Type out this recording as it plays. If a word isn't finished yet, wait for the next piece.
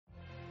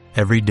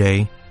Every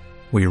day,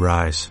 we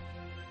rise,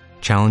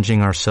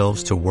 challenging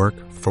ourselves to work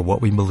for what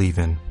we believe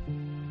in.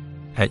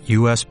 At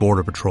U.S.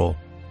 Border Patrol,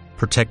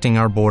 protecting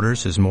our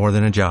borders is more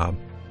than a job.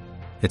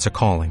 It's a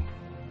calling.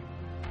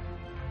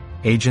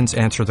 Agents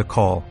answer the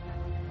call,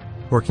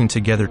 working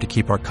together to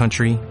keep our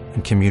country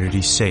and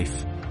communities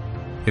safe.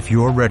 If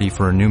you're ready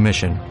for a new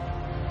mission,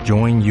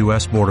 join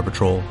U.S. Border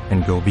Patrol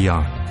and go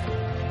beyond.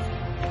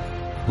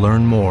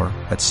 Learn more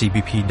at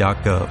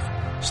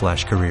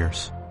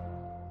cbp.gov/careers.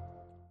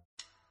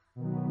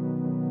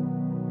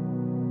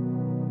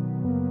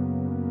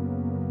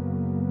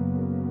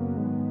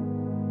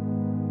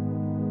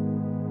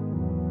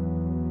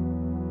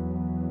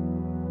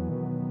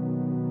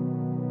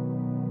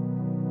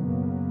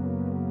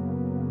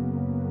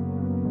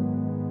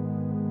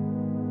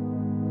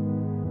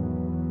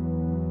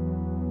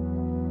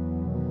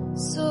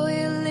 So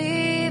you're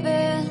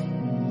leaving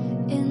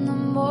in the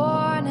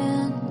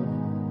morning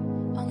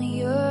on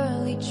the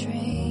early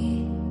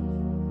train.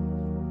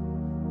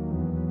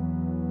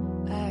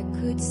 I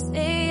could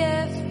say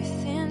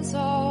everything's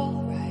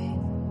alright.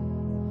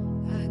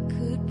 I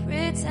could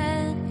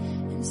pretend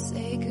and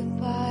say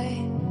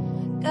goodbye.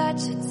 Got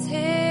your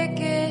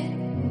ticket,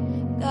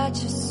 got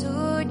your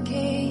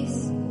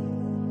suitcase,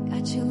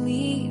 got your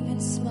leaving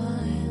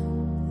smile.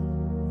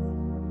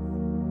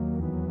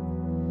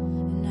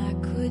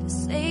 Could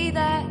say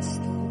that's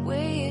the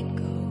way it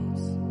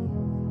goes.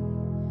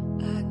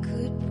 I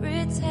could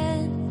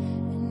pretend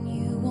and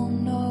you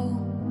won't know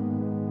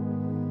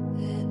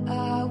that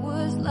I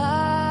was lying.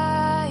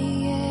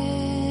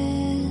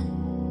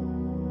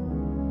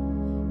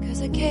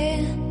 'Cause I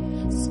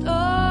can't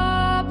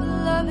stop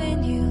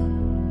loving you.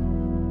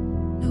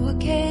 No, I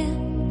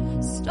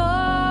can't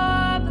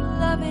stop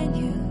loving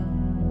you.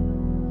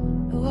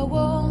 No, I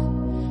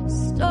won't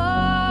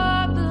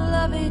stop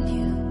loving you.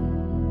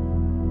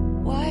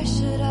 Why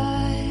should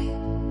I?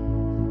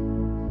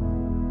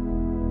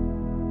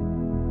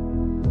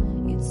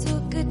 You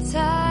took a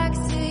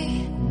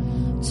taxi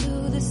to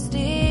the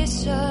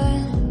station,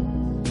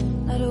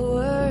 not a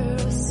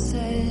word was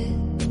said.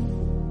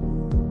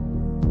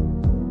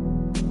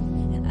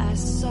 And I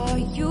saw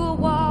you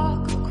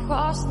walk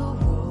across the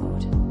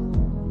road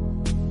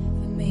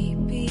for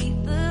maybe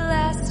the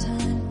last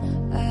time,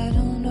 I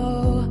don't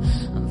know.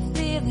 I'm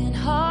feeling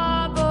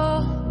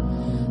horrible,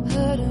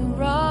 heard a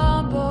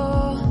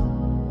rumble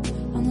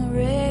on the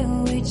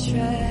railway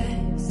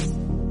tracks.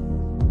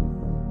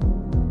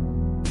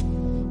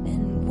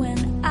 And when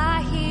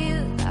I hear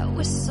that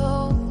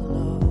whistle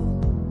blow,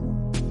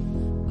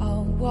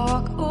 I'll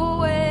walk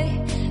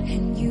away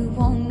and you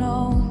won't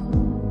know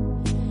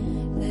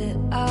that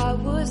I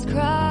was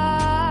crying.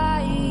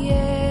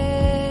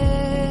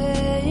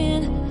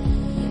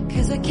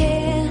 'Cause I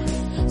can't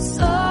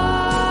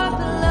stop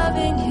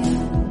loving you.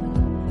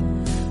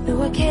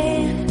 No, I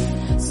can't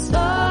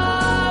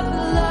stop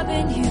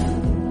loving you.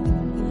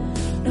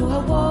 No, I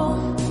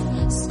won't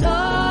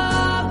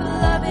stop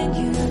loving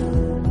you.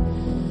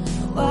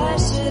 Why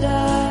should I?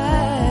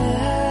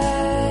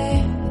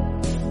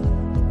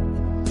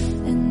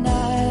 And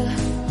I'll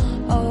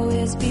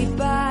always be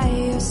by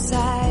your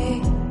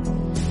side,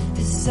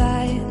 'cause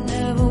I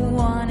never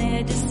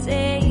wanted to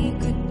say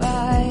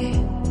goodbye.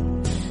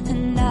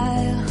 And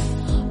I'll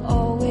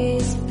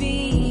always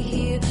be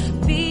here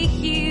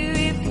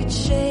if you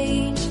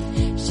change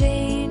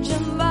your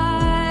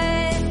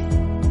mind.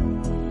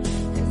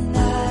 And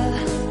I'll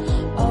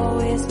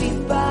always be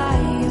by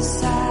your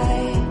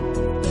side.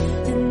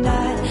 And I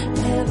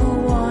never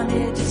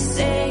wanted to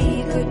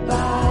say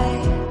goodbye.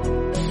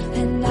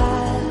 And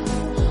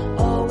I'll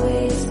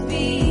always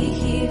be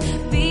here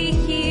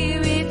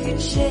if you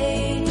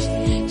change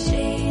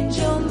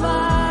your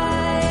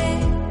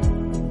mind.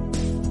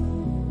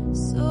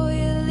 So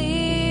you're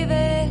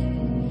leaving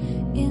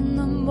in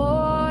the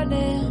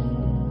morning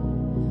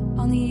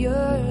on the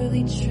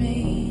early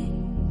train.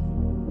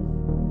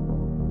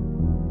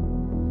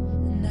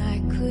 And I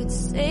could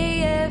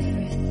say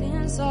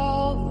everything's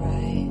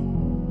alright.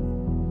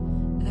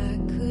 I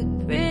could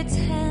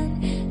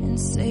pretend and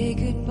say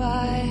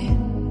goodbye,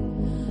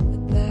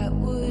 but that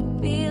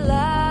would be lying.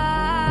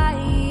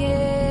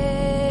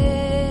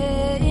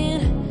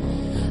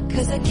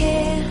 'Cause I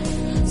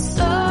can't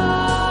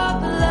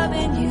stop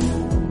loving you.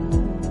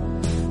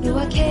 No,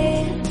 I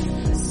can't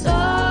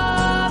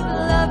stop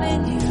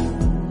loving you.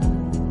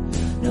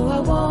 No, I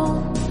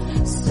won't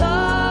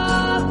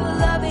stop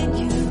loving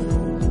you.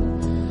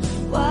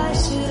 Why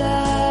should I?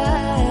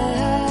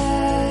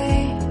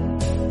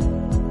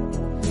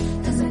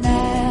 'Cause I'll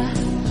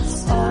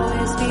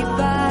always be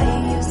by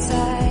your side.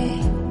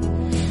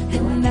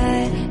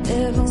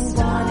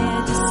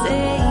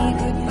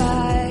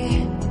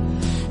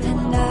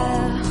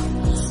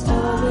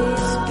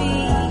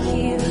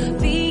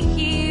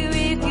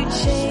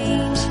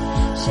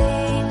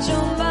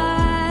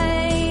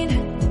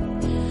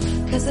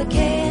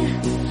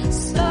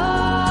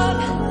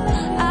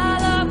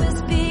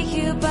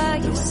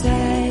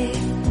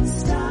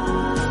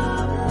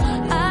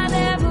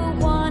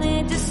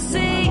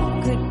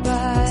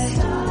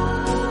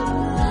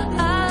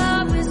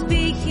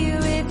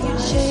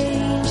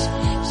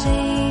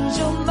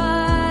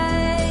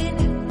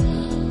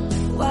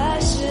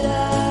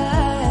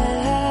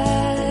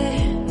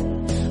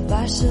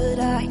 should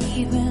I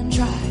even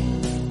try?